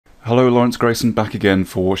Hello, Lawrence Grayson back again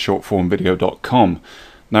for shortformvideo.com.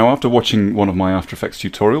 Now, after watching one of my After Effects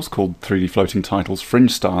tutorials called 3D Floating Titles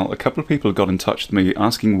Fringe Style, a couple of people got in touch with me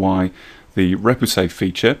asking why the Repousse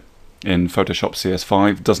feature in Photoshop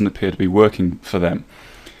CS5 doesn't appear to be working for them.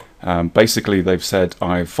 Basically, they've said,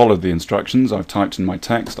 I've followed the instructions, I've typed in my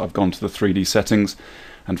text, I've gone to the 3D settings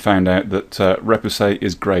and found out that Repousse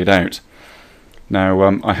is greyed out.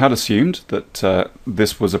 Now, I had assumed that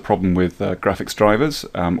this was a problem with graphics drivers,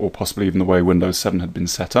 or possibly even the way Windows 7 had been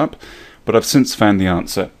set up, but I've since found the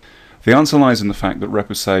answer. The answer lies in the fact that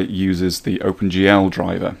Repousse uses the OpenGL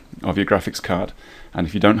driver of your graphics card, and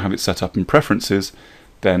if you don't have it set up in Preferences,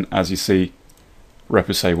 then as you see,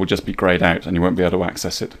 Repousse will just be greyed out and you won't be able to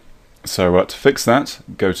access it. So to fix that,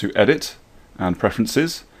 go to Edit and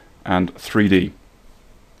Preferences and 3D.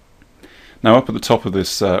 Now, up at the top of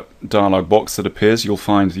this dialog box that appears, you'll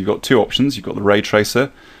find you've got two options. You've got the ray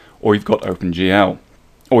tracer, or you've got OpenGL.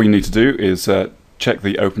 All you need to do is check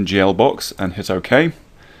the OpenGL box and hit OK.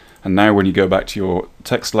 And now when you go back to your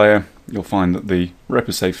text layer, you'll find that the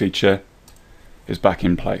Repousse feature is back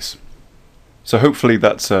in place. So hopefully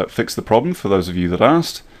that's fixed the problem for those of you that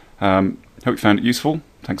asked. Hope you found it useful.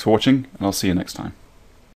 Thanks for watching, and I'll see you next time.